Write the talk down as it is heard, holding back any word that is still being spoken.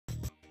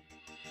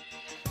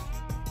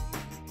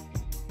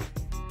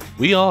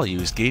We all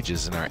use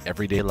gauges in our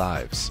everyday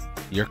lives.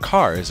 Your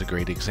car is a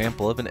great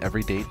example of an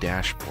everyday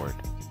dashboard.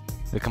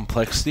 The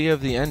complexity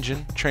of the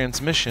engine,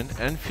 transmission,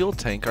 and fuel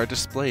tank are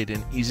displayed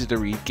in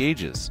easy-to-read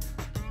gauges.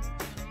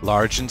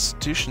 Large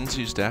institutions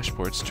use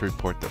dashboards to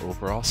report the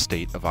overall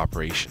state of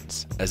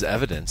operations, as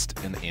evidenced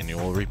in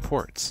annual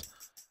reports.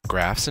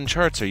 Graphs and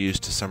charts are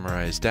used to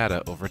summarize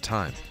data over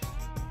time.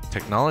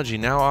 Technology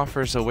now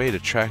offers a way to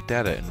track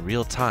data in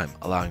real time,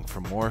 allowing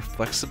for more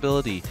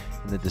flexibility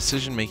in the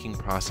decision-making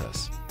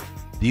process.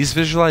 These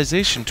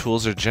visualization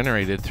tools are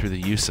generated through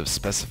the use of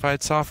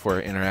specified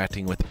software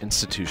interacting with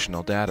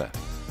institutional data.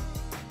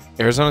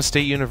 Arizona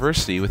State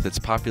University, with its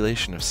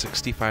population of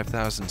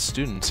 65,000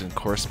 students and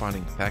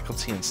corresponding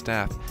faculty and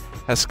staff,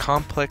 has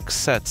complex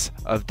sets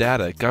of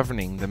data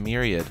governing the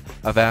myriad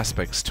of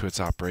aspects to its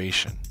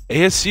operation.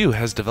 ASU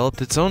has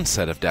developed its own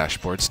set of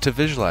dashboards to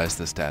visualize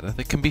this data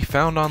that can be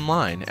found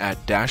online at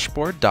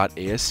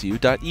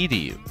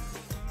dashboard.asu.edu.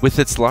 With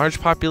its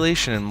large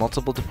population and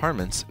multiple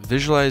departments,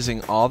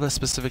 visualizing all the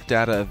specific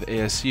data of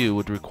ASU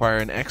would require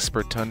an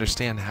expert to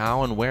understand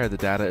how and where the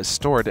data is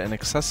stored and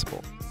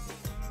accessible.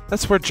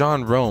 That's where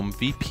John Rome,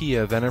 VP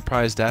of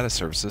Enterprise Data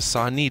Services,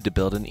 saw a need to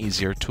build an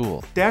easier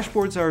tool.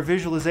 Dashboards are a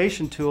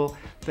visualization tool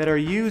that are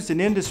used in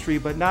industry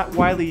but not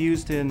widely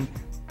used in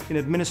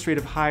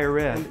administrative higher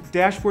ed.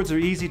 Dashboards are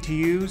easy to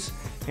use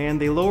and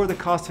they lower the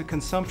cost of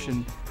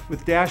consumption.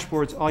 With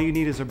dashboards, all you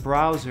need is a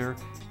browser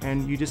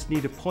and you just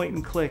need to point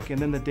and click, and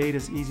then the data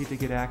is easy to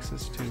get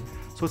access to.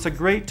 So it's a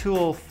great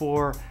tool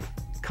for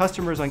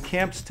customers on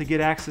campus to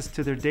get access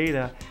to their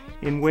data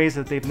in ways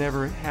that they've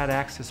never had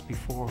access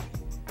before.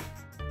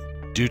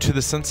 Due to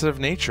the sensitive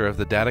nature of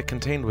the data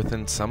contained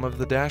within some of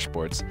the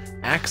dashboards,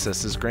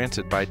 access is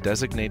granted by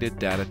designated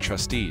data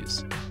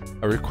trustees.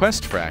 A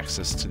request for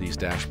access to these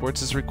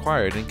dashboards is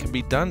required and can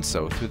be done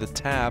so through the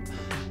tab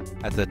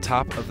at the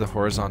top of the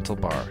horizontal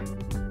bar.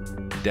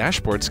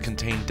 Dashboards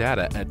contain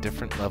data at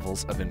different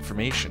levels of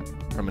information,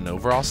 from an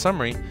overall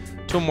summary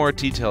to a more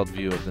detailed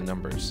view of the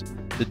numbers.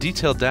 The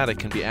detailed data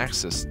can be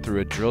accessed through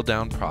a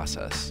drill-down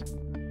process.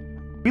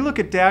 We look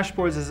at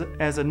dashboards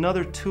as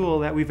another tool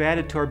that we've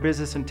added to our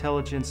business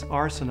intelligence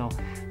arsenal.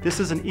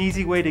 This is an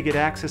easy way to get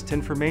access to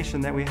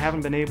information that we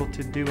haven't been able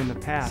to do in the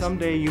past.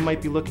 Someday you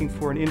might be looking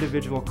for an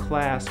individual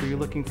class, or you're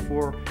looking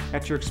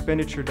at your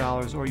expenditure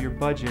dollars or your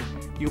budget.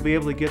 You'll be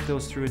able to get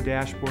those through a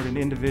dashboard and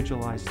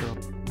individualize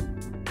those.